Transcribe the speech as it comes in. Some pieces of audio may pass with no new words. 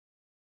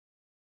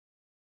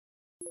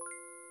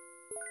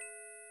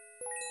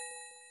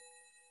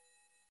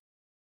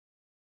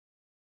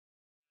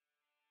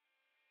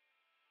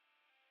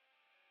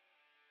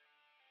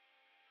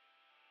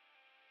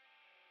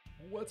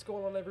What's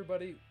going on,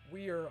 everybody?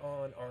 We are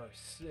on our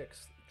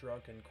 6th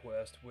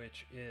Drunkenquest,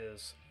 which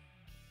is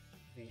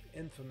the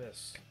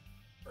infamous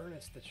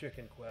Ernest the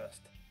Chicken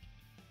Quest.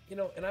 You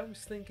know, and I was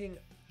thinking,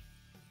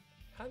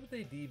 how did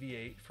they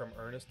deviate from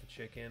Ernest the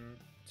Chicken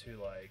to,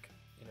 like,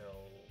 you know,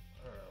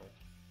 I don't know,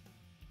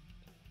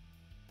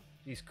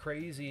 these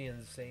crazy,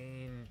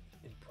 insane,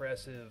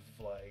 impressive,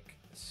 like,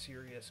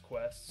 serious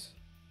quests?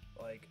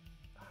 Like,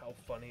 how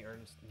funny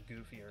Ernest and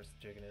goofy Ernest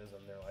the Chicken is,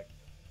 and they're like,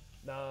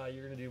 nah,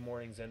 you're gonna do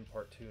Morning's End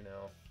Part 2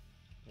 now.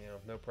 You know,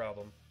 no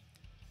problem.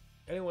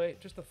 Anyway,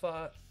 just a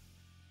thought.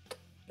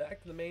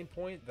 Back to the main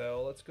point,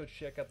 though. Let's go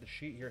check out the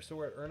sheet here. So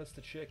we're at Ernest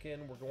the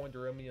Chicken. We're going to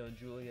Romeo and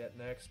Juliet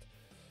next,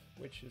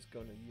 which is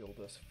going to yield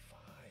us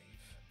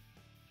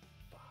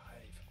five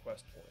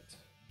quest points.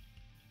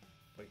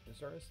 Wait,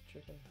 does Ernest the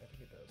Chicken? I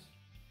think it does.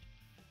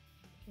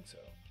 I think so.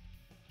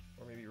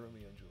 Or maybe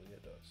Romeo and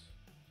Juliet does.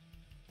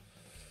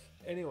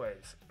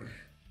 Anyways.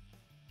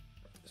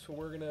 So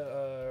we're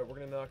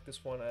gonna knock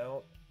this one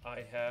out.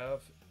 I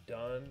have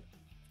done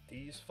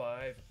these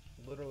 5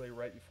 literally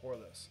right before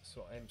this,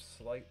 so I'm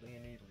slightly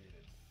inebriated.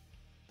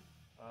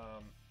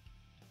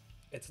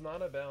 It's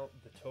not about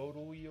the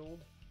total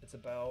yield, it's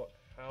about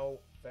how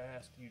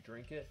fast you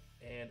drink it,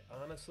 and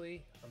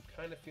honestly, I'm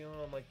kind of feeling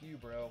like you,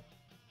 bro.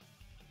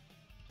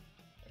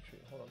 Actually,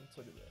 hold on, let's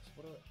look at this.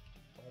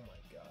 Oh my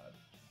god,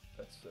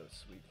 that's so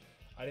sweet.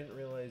 I didn't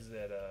realize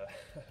that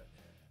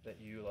that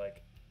you,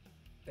 like,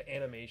 the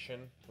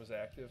animation was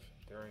active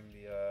during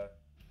the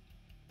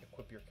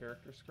equip your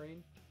character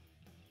screen.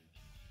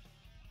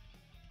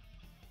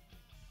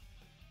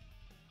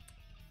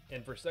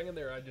 And for a second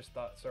there, I just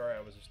thought, sorry, I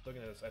was just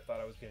looking at this, I thought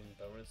I was getting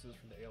bonuses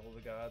from the Ale of the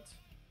Gods,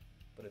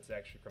 but it's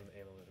actually from the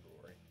Analytic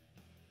Glory.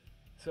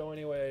 So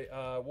anyway,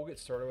 we'll get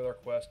started with our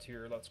quest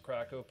here. Let's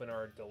crack open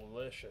our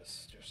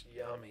delicious, just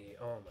yummy,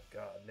 oh my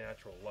god,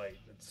 natural light.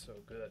 It's so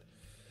good.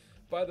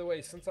 By the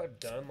way, since I've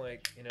done,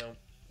 like, you know,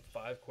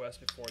 5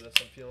 quests before this,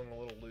 I'm feeling a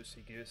little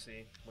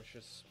loosey-goosey, which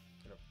is,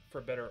 you know, for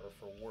better or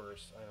for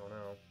worse, I don't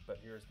know. But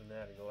here's the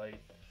natty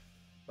light.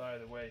 By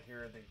the way,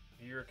 here are the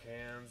beer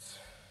cans.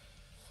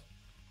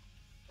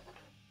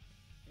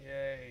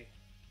 Yay.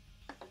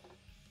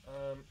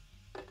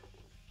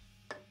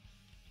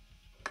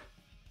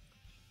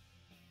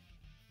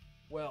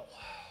 Well,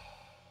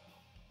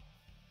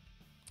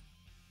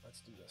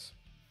 let's do this.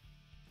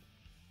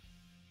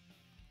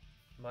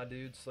 My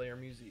dude, Slayer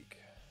Music.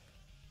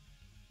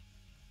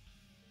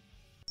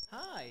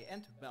 Hi,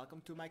 and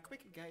welcome to my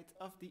quick guide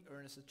of the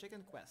Ernest the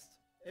Chicken Quest.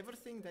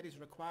 Everything that is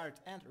required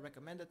and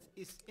recommended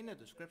is in the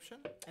description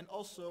and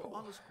also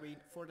on the screen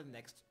for the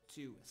next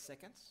 2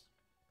 seconds.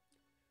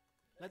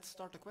 Let's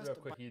start the quest. Real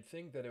quick, you'd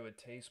think that it would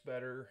taste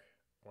better,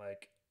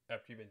 like,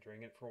 after you've been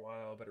drinking it for a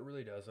while, but it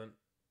really doesn't.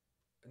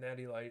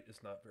 Natty Light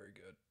is not very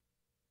good.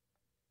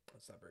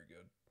 It's not very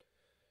good.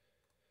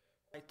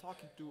 By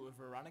talking to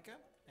Veronica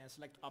and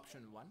select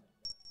option 1.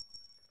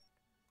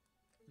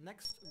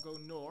 Next, go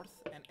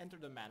north and enter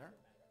the manor.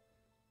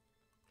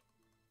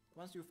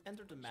 Once you've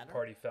entered the manor,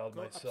 Party fouled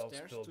go myself,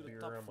 upstairs spilled to the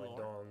beer top on my floor.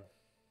 dong.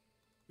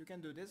 You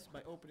can do this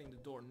by opening the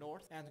door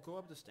north and go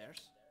up the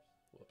stairs.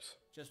 Whoops.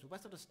 Just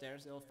west of the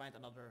stairs, you'll find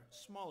another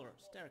smaller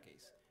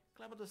staircase.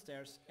 Climb up the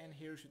stairs and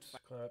here you should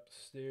find... Climb up the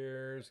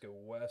stairs, go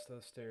west of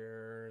the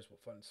stairs, we'll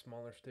find a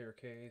smaller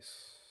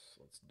staircase.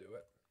 Let's do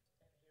it.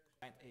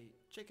 Find a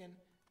chicken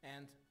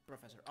and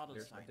Professor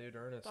There's my Adelstein. dude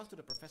Ernest. Talk to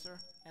the professor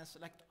and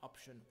select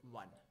option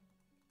 1.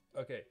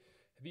 Okay,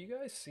 have you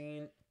guys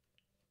seen...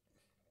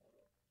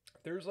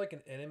 There's like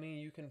an enemy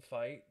you can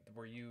fight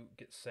where you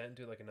get sent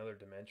to like another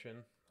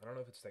dimension. I don't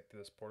know if it's like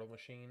this portal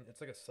machine.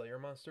 It's like a Slayer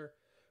monster.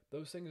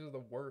 Those things are the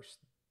worst.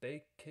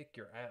 They kick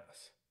your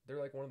ass. They're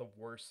like one of the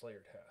worst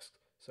Slayer tasks.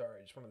 Sorry,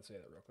 I just wanted to say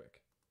that real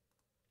quick.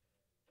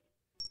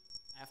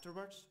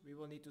 Afterwards, we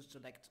will need to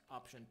select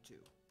option 2.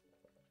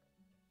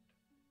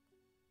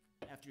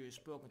 After you've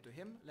spoken to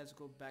him, let's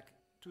go back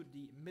to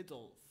the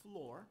middle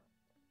floor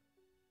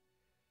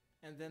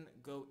and then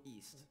go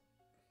east.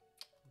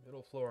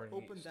 Middle floor and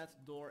Open east.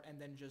 that door and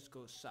then just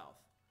go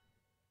south.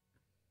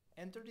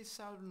 Enter the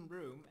southern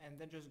room and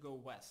then just go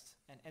west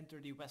and enter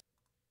the west.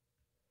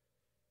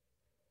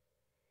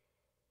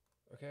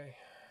 Okay.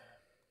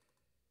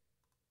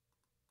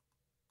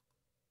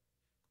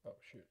 Oh,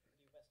 shoot.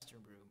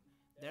 Western room.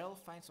 There you'll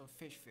find some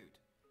fish food.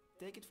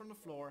 Take it from the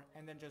floor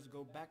and then just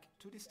go back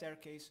to the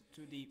staircase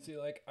to the... See,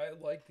 like, I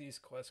like these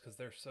quests because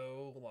they're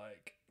so,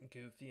 like,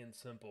 goofy and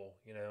simple,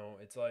 you know?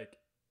 It's like,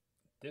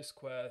 this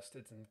quest,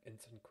 it's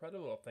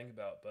incredible to think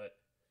about, but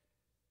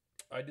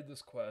I did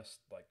this quest,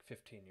 like,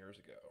 15 years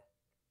ago.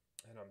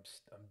 And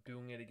I'm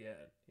doing it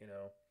again, you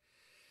know?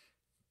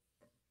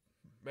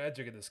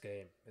 Magic of this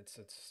game. It's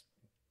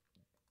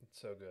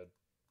so good.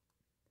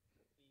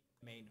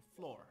 main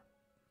floor.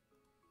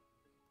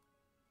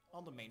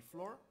 On the main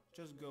floor,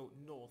 just go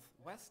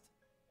northwest,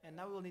 and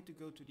now we'll need to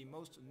go to the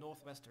most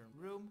northwestern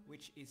room,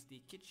 which is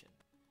the kitchen.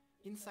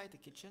 Inside the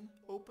kitchen,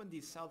 open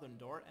the southern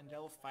door and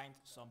you'll find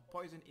some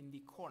poison in the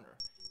corner.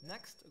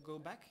 Next, go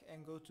back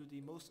and go to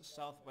the most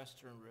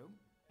southwestern room,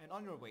 and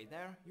on your way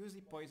there, use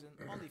the poison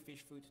on the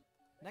fish food.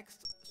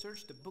 Next,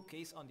 search the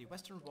bookcase on the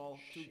western wall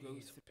to go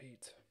through.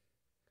 Pete.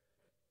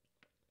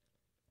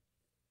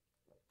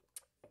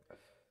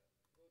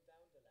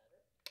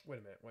 Wait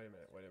a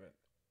minute.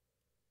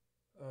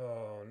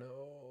 Oh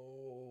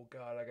no,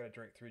 God, I gotta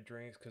drink 3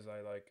 drinks because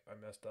I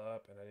messed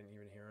up and I didn't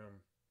even hear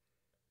him.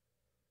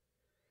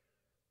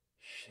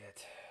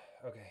 Shit.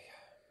 Okay.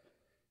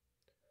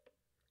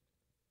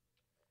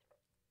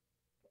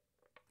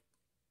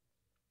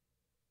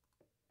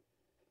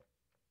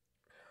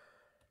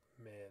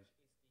 Man.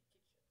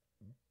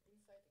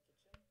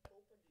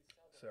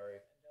 Sorry.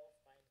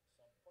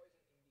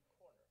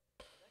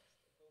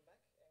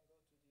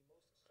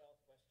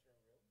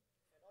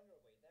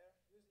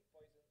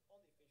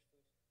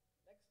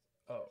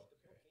 Oh,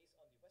 okay.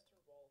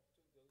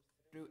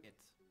 Through it.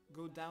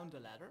 Go down the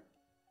ladder,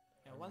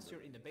 and once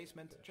you're in the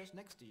basement, just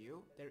next to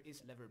you, there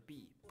is lever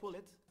B. Pull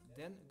it,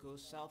 then go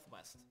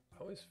southwest.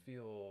 I always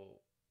feel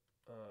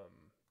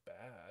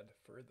bad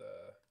for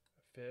the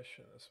fish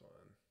in this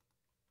one.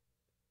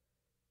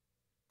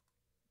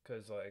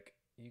 Cause like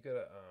you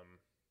gotta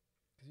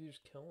cause you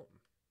just kill them.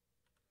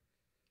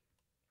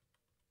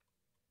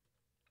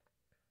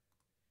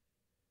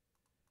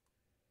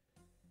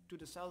 To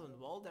the southern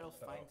wall, there you'll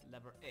find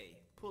lever A.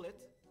 Pull it.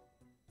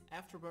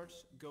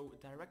 Afterwards, go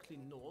directly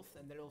north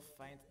and there you'll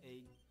find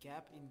a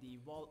gap in the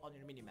wall on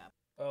your minimap.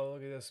 Oh,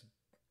 look at this.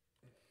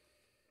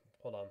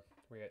 Hold on.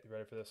 You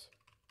ready for this?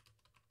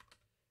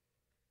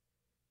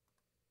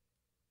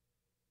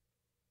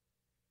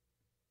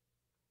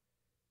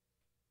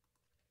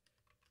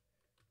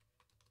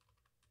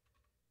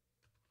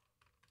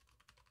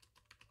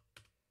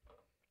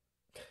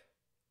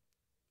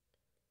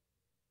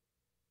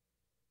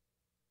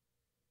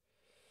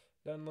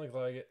 Doesn't look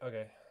like it.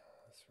 Okay,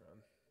 let's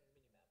run.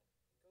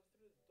 Go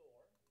through the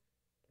door,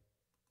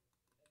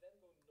 and then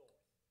go north.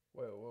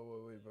 Wait,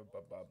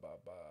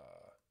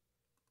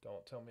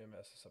 Don't tell me I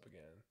messed this up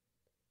again.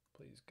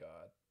 Please,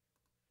 God.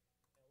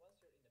 And once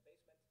you're in the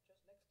basement,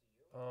 just next to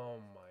you... Oh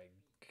my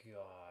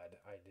God,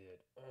 I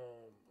did.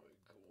 Oh my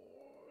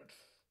God.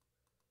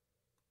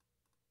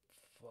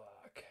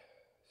 Fuck.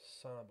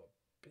 Son of a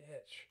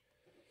bitch.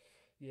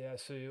 Yeah,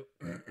 so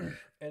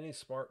any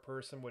smart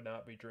person would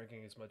not be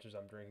drinking as much as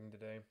I'm drinking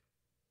today.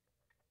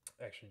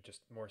 Actually,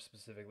 just more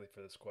specifically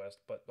for this quest,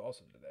 but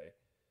also today.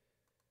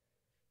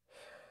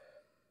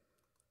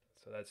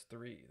 So that's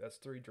 3. That's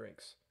 3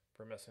 drinks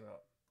for messing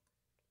up.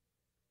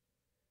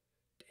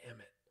 Damn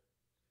it.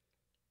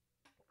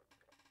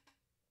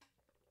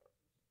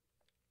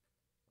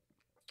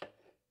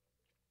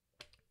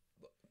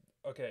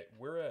 Okay,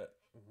 we're at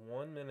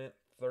 1 minute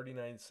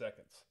 39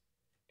 seconds.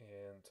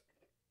 And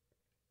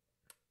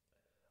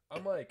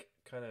I'm like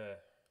kind of,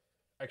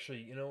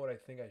 actually, you know what I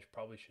think I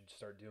probably should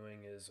start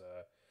doing is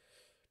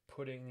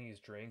putting these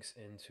drinks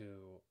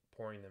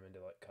pouring them into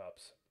like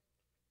cups,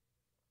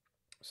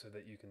 so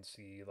that you can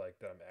see like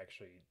that I'm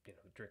actually,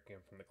 drinking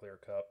them from the clear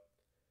cup.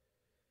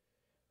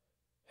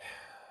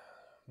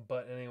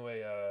 But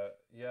anyway,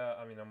 yeah,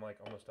 I mean, I'm like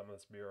almost done with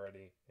this beer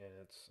already, and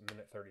it's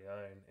minute 39,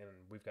 and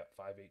we've got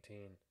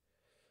 5:18.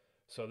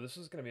 So this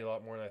is going to be a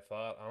lot more than I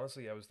thought.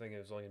 Honestly, I was thinking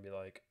it was only going to be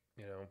like,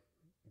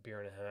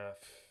 beer and a half,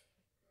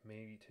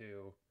 maybe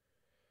 2,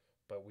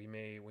 but we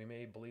may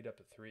bleed up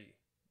to 3,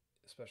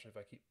 especially if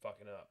I keep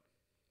fucking up.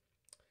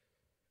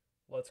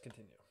 Let's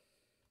continue.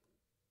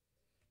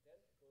 Then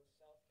go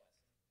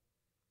southwest.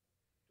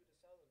 To the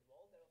southern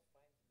wall, there you'll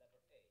find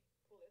lever A.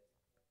 Pull it.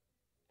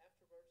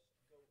 Afterwards,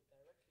 go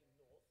directly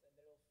north, and there you'll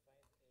find a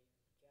gap in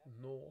the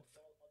wall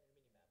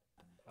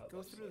on your minimap. Go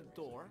through the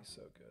door.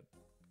 So good.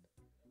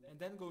 And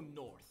then go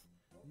north.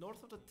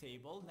 North of the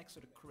table, next to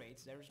the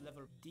crates, there is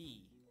lever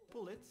D.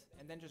 Pull it,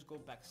 and then just go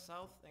back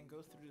south and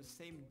go through the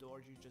same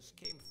door you just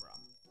came from.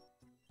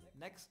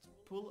 Next,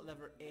 pull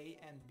lever A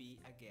and B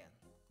again.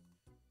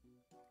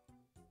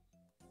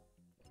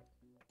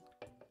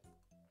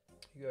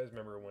 You guys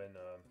remember when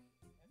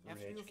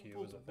After Rune you've HQ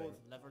pulled was a both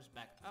thing? levers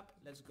back up,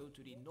 let's go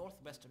to the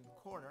northwestern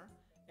corner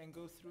and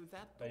go through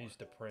that door. I used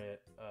to print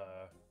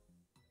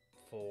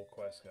full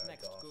quest guides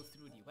Next, off. go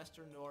through the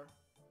western door,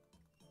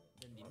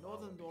 then the My mom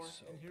northern would be door,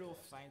 so and here you'll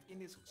pissed. find in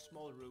this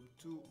small room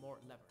 2 more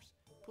levers.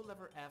 Pull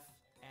lever F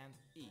and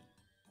E.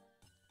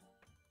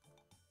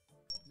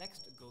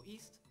 Next, go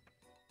east,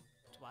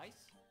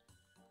 twice.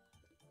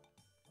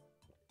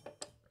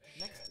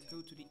 Next,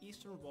 go to the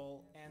eastern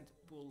wall and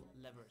pull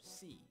lever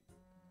C.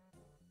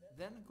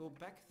 Then go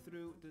back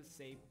through the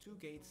same 2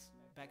 gates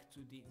back to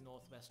the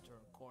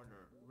northwestern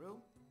corner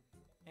room,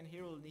 and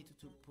here you'll need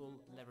to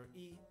pull lever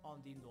E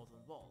on the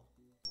northern wall.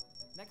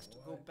 Next,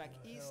 go What back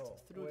the east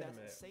hell? through Wait a that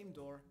minute. same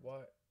door.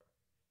 What?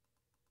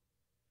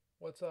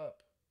 What's up?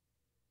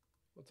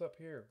 What's up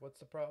here? What's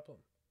the problem?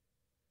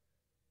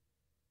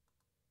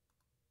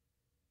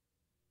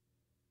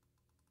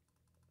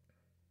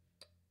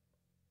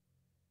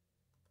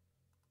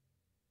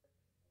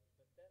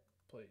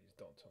 Please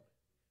don't tell me.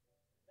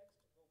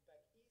 Next, go back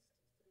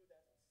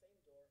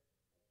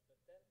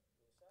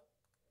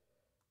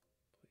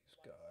Please,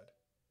 God.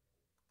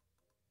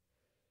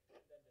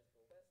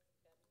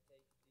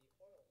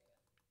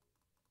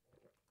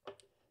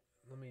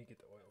 Let me get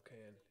the oil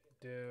can.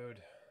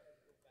 Dude.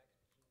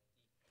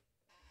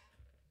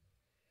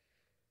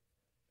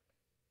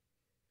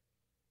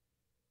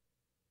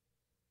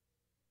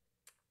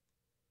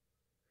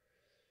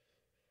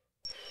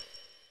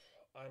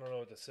 I don't know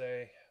what to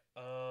say.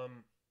 I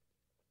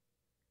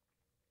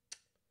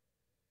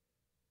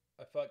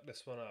fucked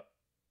this one up.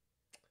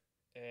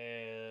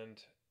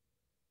 And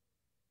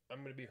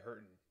I'm gonna be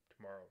hurting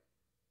tomorrow.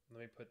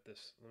 Let me put it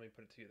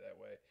to you that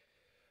way.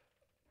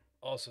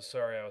 Also,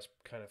 sorry I was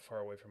kind of far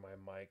away from my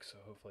mic, so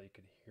hopefully you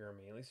could hear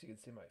me. At least you can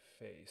see my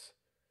face.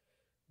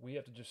 We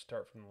have to just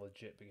start from the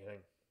legit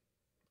beginning.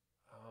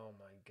 Oh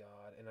my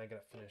god. And I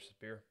gotta finish this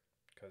beer.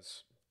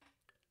 Because...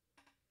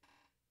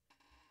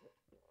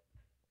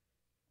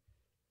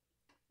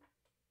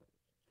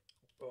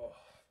 Oh.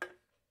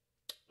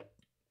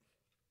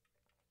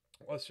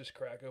 Let's just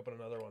crack open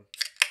another one.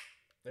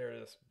 There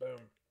it is.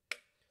 Boom.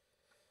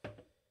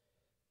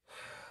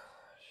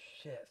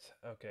 Shit.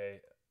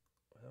 Okay.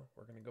 Well,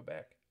 we're gonna go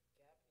back.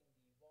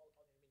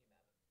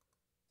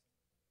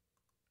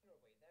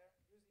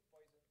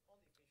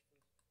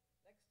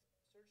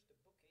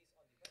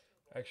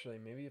 Actually,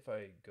 maybe if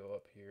I go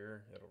up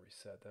here, it'll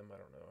reset them. I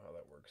don't know how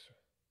that works.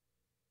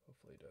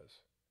 Hopefully it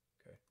does.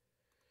 Okay.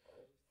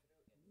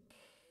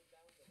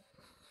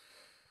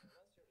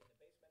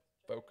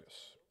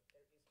 Focus.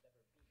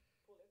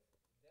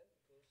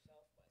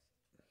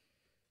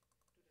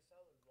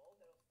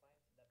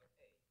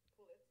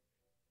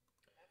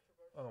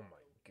 Oh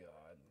my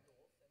god.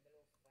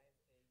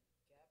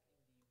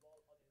 I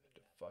had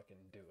to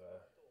fucking do a...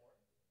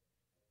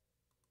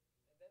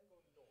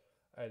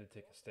 I had to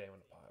take a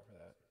stamina pot for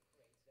that.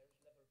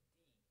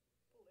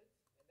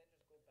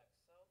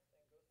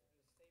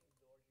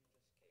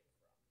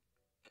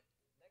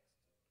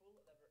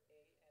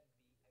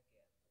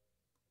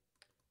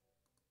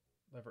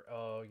 Lever...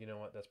 Oh, you know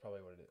what? That's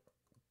probably what it is.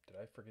 Did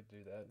I forget to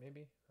do that,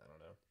 maybe? I don't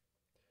know.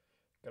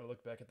 Gotta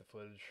look back at the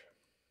footage.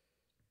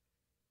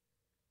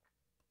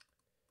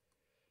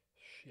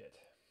 Shit.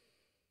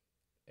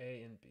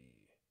 A and B.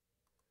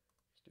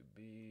 Let's do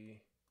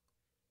B.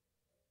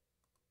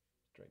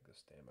 Let's drink the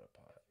stamina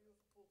pot.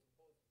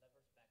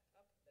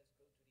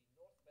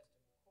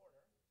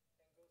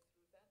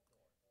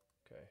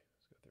 Okay,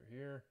 let's go through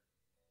here.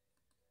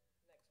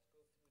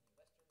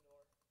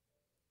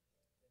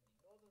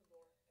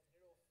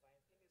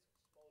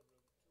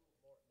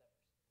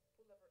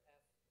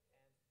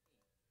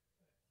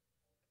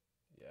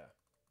 Yeah,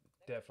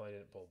 definitely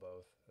didn't pull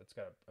both. It's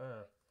got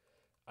a...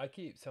 I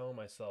keep telling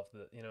myself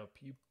that, you know,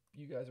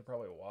 you guys are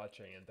probably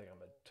watching and think I'm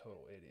a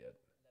total idiot.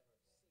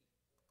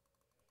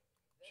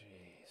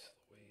 Jeez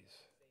Louise.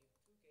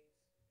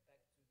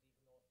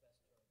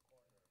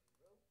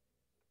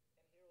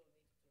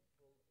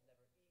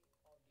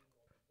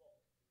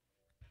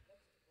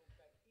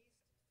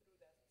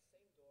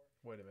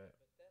 Wait a minute.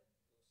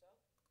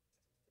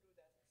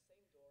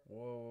 Whoa,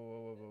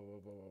 whoa, whoa, whoa,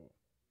 whoa, whoa, whoa.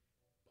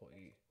 Pull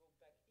E.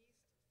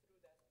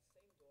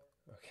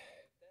 Okay.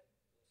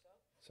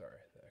 Sorry.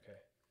 Okay.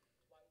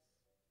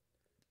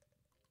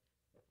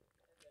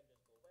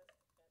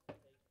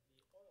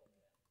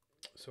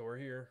 So we're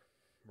here.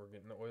 We're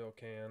getting the oil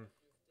can.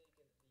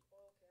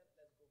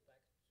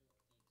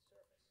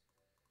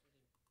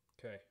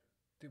 Okay.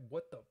 Dude,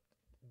 what the...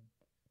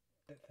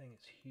 That thing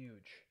is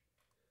huge.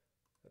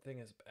 That thing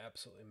is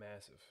absolutely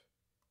massive.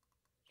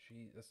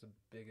 Gee, that's the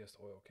biggest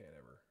oil can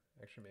ever.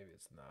 Actually, maybe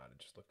it's not. It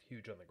just looked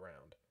huge on the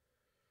ground.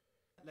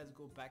 Let's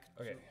go back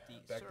Okay, to the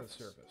back surface,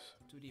 to the surface.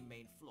 to the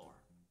main floor.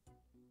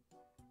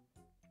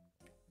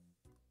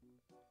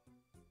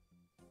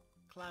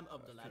 Climb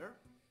up the ladder,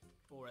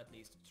 or at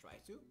least try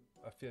to.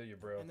 I feel you,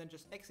 bro. And then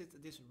just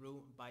exit this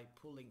room by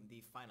pulling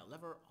the final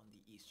lever on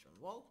the eastern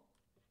wall.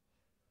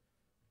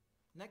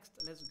 Next,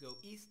 let's go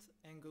east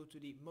and go to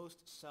the most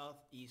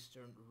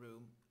southeastern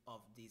room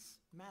of this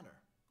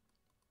manor.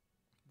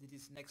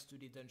 This is next to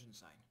the dungeon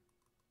sign.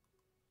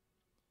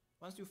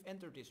 Once you've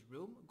entered this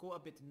room, go a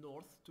bit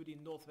north to the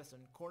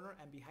northwestern corner,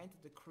 and behind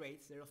the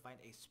crates there you'll find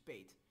a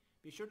spade.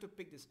 Be sure to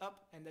pick this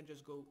up and then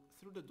just go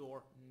through the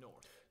door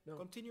north. No.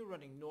 Continue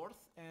running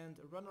north and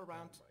run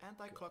around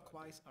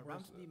anti-clockwise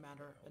around the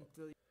manor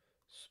until you...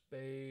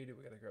 Spade.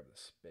 We gotta grab the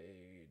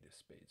spade.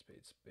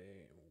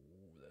 Spade.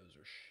 Ooh, those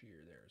are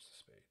sheer. There's the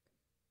spade.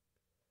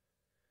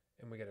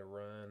 And we gotta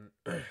run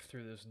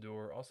through this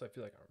door. Also, I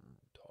feel like I'm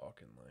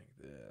talking like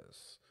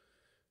this.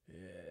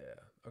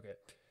 Yeah. Okay.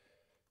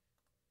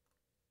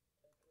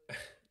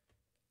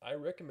 I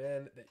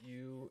recommend that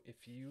you,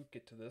 if you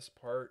get to this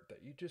part,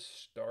 that you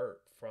just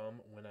start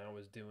from when I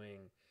was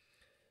doing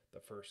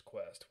the first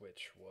quest,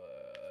 which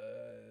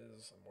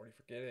was, I'm already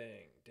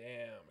forgetting,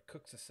 damn,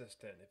 Cook's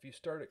Assistant. If you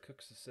start at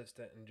Cook's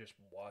Assistant and just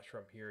watch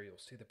from here, you'll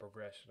see the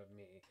progression of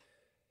me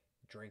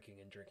drinking,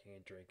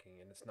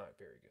 and it's not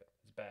very good.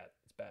 It's bad.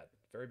 It's bad.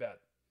 Very bad.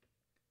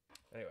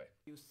 Anyway.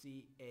 You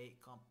see a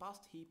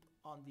compost heap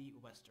on the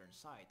western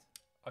side.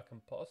 A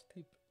compost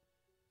heap?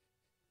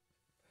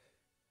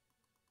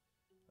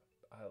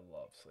 I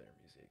love Slayer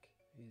music.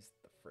 He's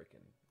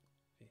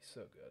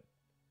so good.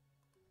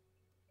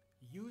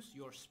 Use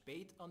your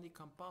spade on the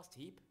compost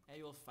heap and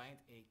you'll find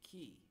a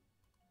key.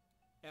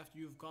 After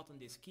you've gotten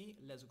this key,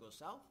 let's go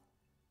south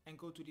and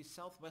go to the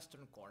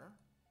southwestern corner.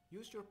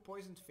 Use your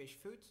poisoned fish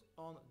food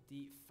on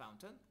the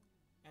fountain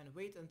and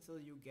wait until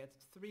you get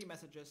 3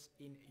 messages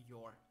in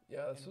your.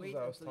 Yeah, this and is wait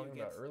what I was until talking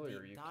you about get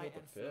earlier. the You die killed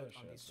and the float fish.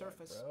 on And the it's like,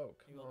 surface. bro, You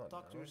come will on,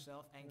 talk to bro.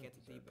 yourself and You get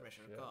don't the deserve that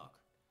pressure shit. cock.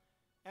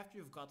 After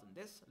you've gotten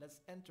this,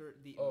 let's enter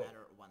the Oh.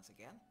 ladder once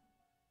again.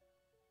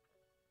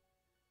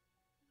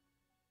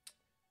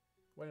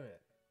 Wait a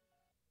minute.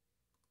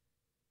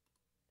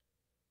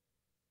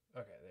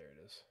 Okay, there it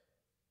is.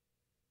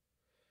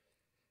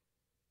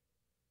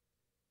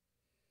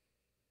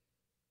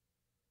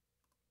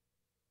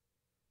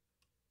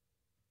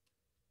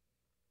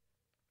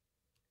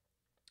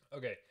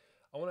 Okay,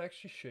 I want to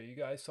actually show you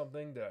guys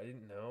something that I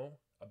didn't know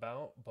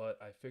about, but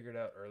I figured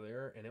out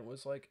earlier, and it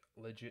was like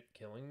legit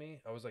killing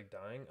me. I was like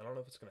dying. I don't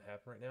know if it's gonna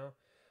happen right now,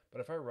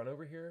 but if I run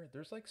over here,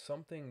 there's like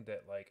something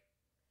that like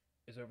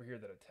is over here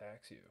that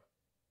attacks you.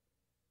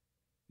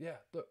 Yeah,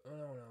 look. Oh,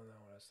 no,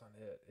 that's not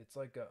it. It's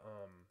like a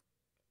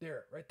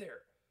there, right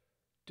there,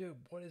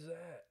 dude. What is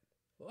that?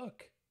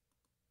 Look.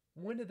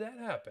 When did that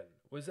happen?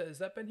 Has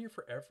that been here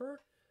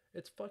forever?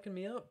 It's fucking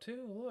me up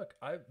too. Look,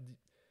 I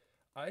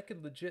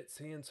could legit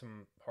see in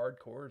some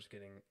hardcores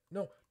getting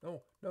no.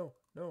 Oh,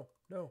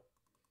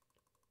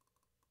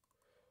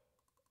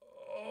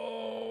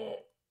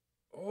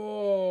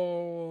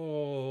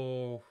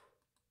 oh,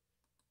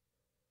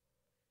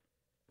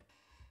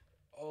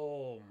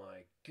 oh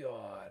my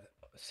god.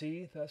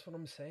 See, that's what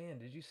I'm saying.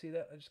 Did you see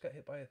that? I just got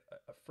hit by a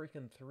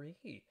freaking 3.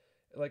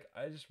 Like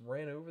I just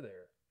ran over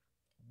there.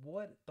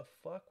 What the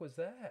fuck was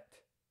that?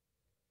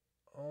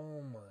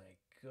 Oh my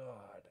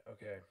god.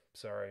 Okay,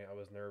 sorry, I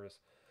was nervous.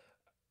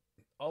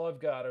 All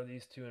I've got are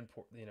these two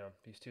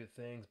these two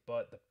things,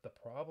 but the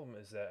problem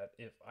is that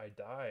if I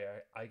die,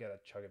 I gotta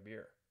chug a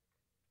beer.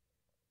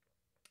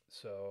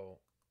 So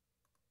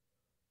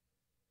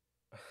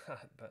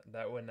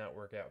that would not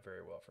work out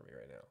very well for me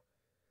right now.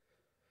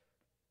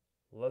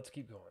 Let's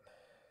keep going.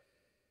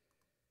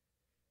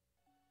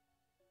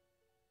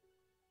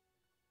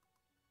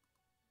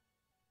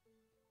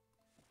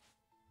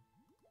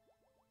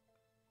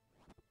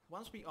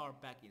 Once we are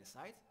back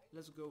inside,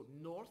 let's go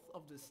north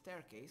of the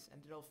staircase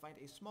and there you'll find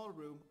a small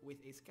room with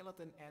a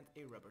skeleton and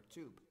a rubber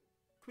tube.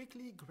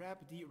 Quickly grab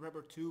the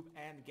rubber tube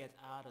and get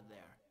out of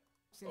there.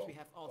 Since we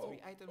have all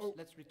 3 items,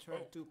 let's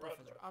return to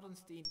Professor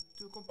Adenstein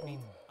to complete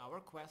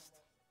our quest.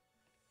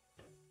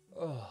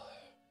 Oh.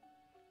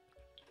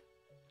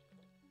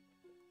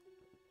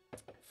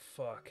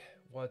 Fuck.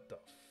 What the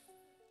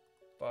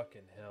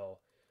fucking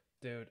hell?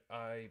 Dude,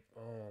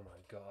 oh my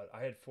god.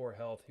 I had 4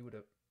 health.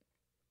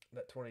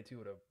 That 22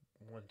 would have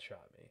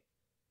one-shot me.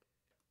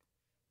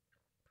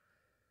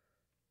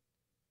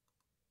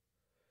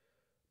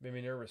 Made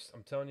me nervous.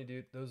 I'm telling you,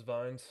 dude, those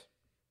vines,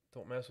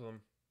 don't mess with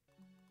them.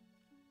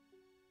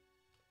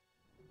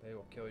 They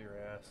will kill your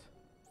ass.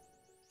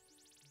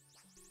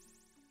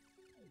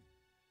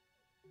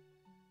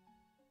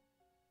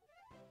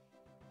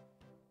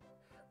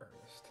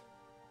 Ernest.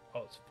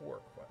 Oh, it's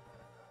 4.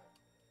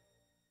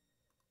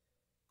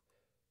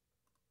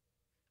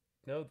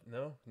 No,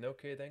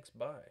 okay, thanks,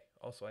 bye.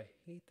 Also, I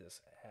hate this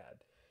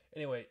ad.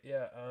 Anyway,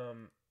 yeah,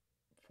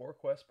 4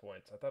 quest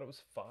points. I thought it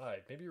was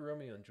 5. Maybe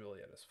Romeo and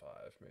Juliet is 5.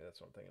 Maybe that's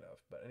what I'm thinking of.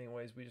 But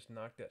anyways, we just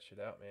knocked that shit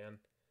out, man.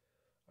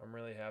 I'm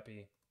really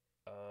happy.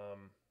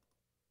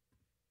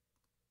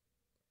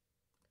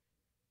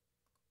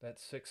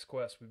 That's 6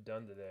 quests we've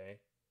done today.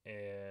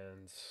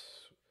 And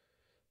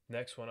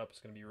next one up is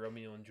going to be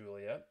Romeo and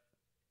Juliet.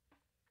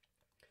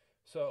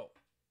 So,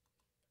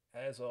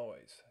 as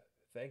always,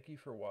 thank you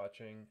for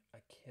watching. I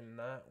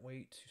cannot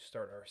wait to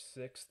start our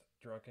 6th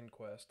Drunken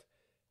Quest,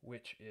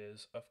 which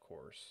is, of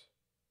course,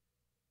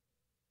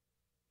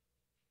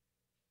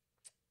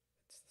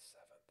 it's the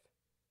 7th.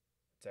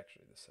 It's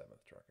actually the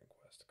 7th Drunken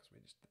Quest because we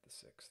just did the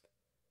 6th.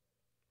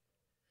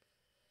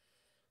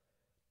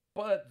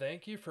 But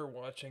thank you for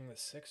watching the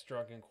 6th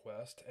Drunken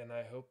Quest, and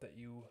I hope that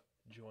you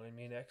join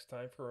me next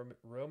time for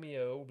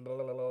Romeo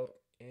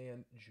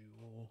and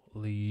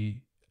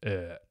Juliet.